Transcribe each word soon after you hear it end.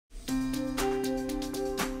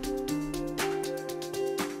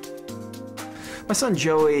My son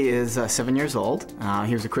Joey is 7 years old.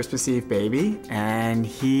 He was a Christmas Eve baby, and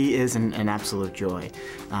he is an absolute joy.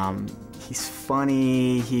 He's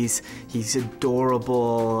funny, he's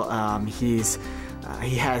adorable, he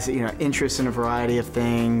has interests in a variety of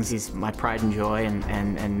things. He's my pride and joy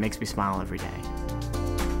and makes me smile every day.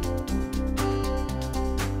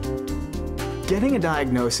 Getting a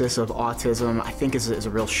diagnosis of autism, I think, is a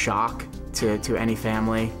real shock to any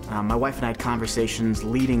family. My wife and I had conversations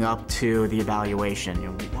leading up to the evaluation.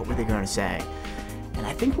 What were they going to say? And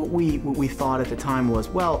I think what we thought at the time was,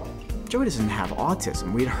 well, Joey doesn't have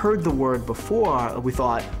autism. We'd heard the word before. We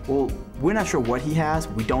thought, well, we're not sure what he has.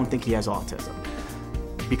 We don't think he has autism.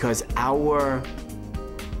 Because our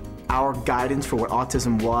guidance for what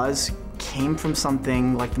autism was came from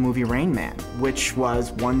something like the movie Rain Man, which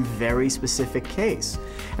was one very specific case.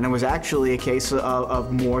 And it was actually a case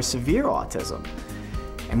of more severe autism.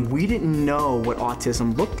 And we didn't know what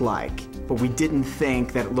autism looked like, but we didn't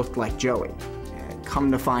think that it looked like Joey. And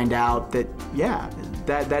come to find out that, yeah,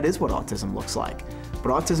 that is what autism looks like.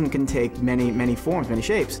 But autism can take many forms, many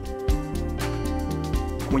shapes.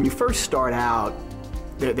 When you first start out,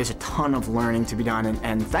 there's a ton of learning to be done,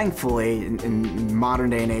 and thankfully, in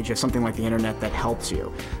modern day and age, you have something like the internet that helps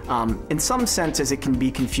you. In some senses, it can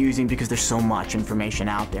be confusing because there's so much information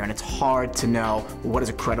out there, and it's hard to know what is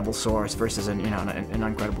a credible source versus an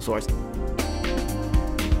uncredible source.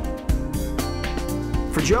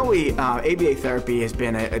 For Joey, ABA therapy has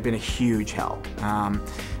been a huge help.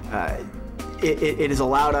 It has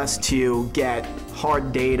allowed us to get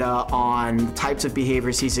hard data on the types of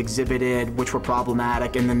behaviors he's exhibited, which were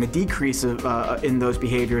problematic, and then the decrease in those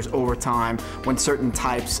behaviors over time when certain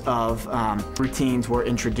types of routines were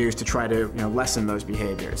introduced to try to lessen those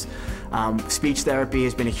behaviors. Speech therapy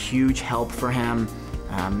has been a huge help for him.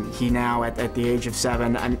 He now, at the age of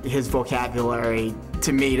 7, his vocabulary,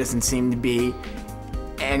 to me, doesn't seem to be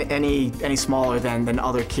any smaller than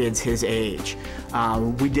other kids his age.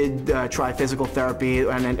 We did try physical therapy,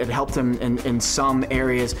 and it helped him in some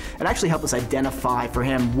areas. It actually helped us identify for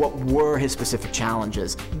him what were his specific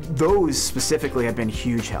challenges. Those specifically have been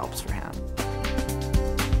huge helps for him.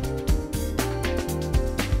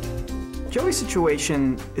 Joey's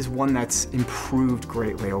situation is one that's improved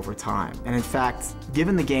greatly over time. And in fact,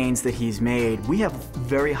 given the gains that he's made, we have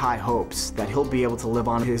very high hopes that he'll be able to live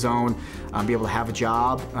on his own, be able to have a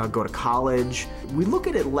job, go to college. We look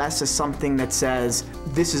at it less as something that says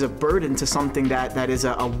this is a burden to something that is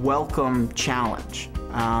a welcome challenge,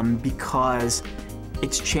 because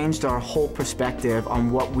it's changed our whole perspective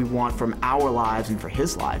on what we want from our lives and for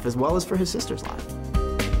his life, as well as for his sister's life.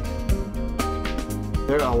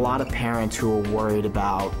 There are a lot of parents who are worried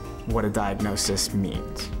about what a diagnosis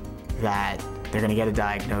means, that they're going to get a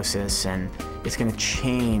diagnosis and it's going to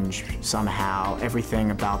change somehow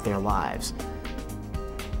everything about their lives.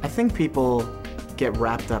 I think people get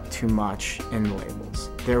wrapped up too much in the labels.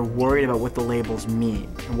 They're worried about what the labels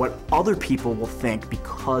mean and what other people will think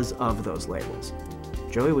because of those labels.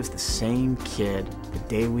 Joey was the same kid the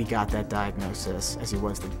day we got that diagnosis as he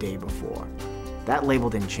was the day before. That label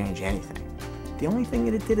didn't change anything. The only thing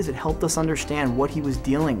that it did is it helped us understand what he was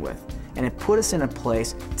dealing with, and it put us in a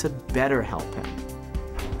place to better help him.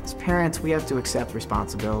 As parents, we have to accept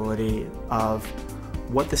responsibility of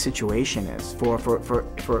what the situation is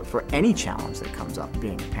for any challenge that comes up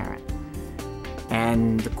being a parent.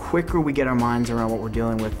 And the quicker we get our minds around what we're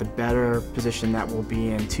dealing with, the better position that we'll be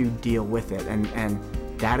in to deal with it. And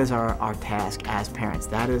that is our task as parents.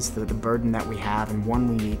 That is the burden that we have, and one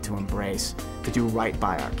we need to embrace to do right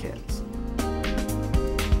by our kids.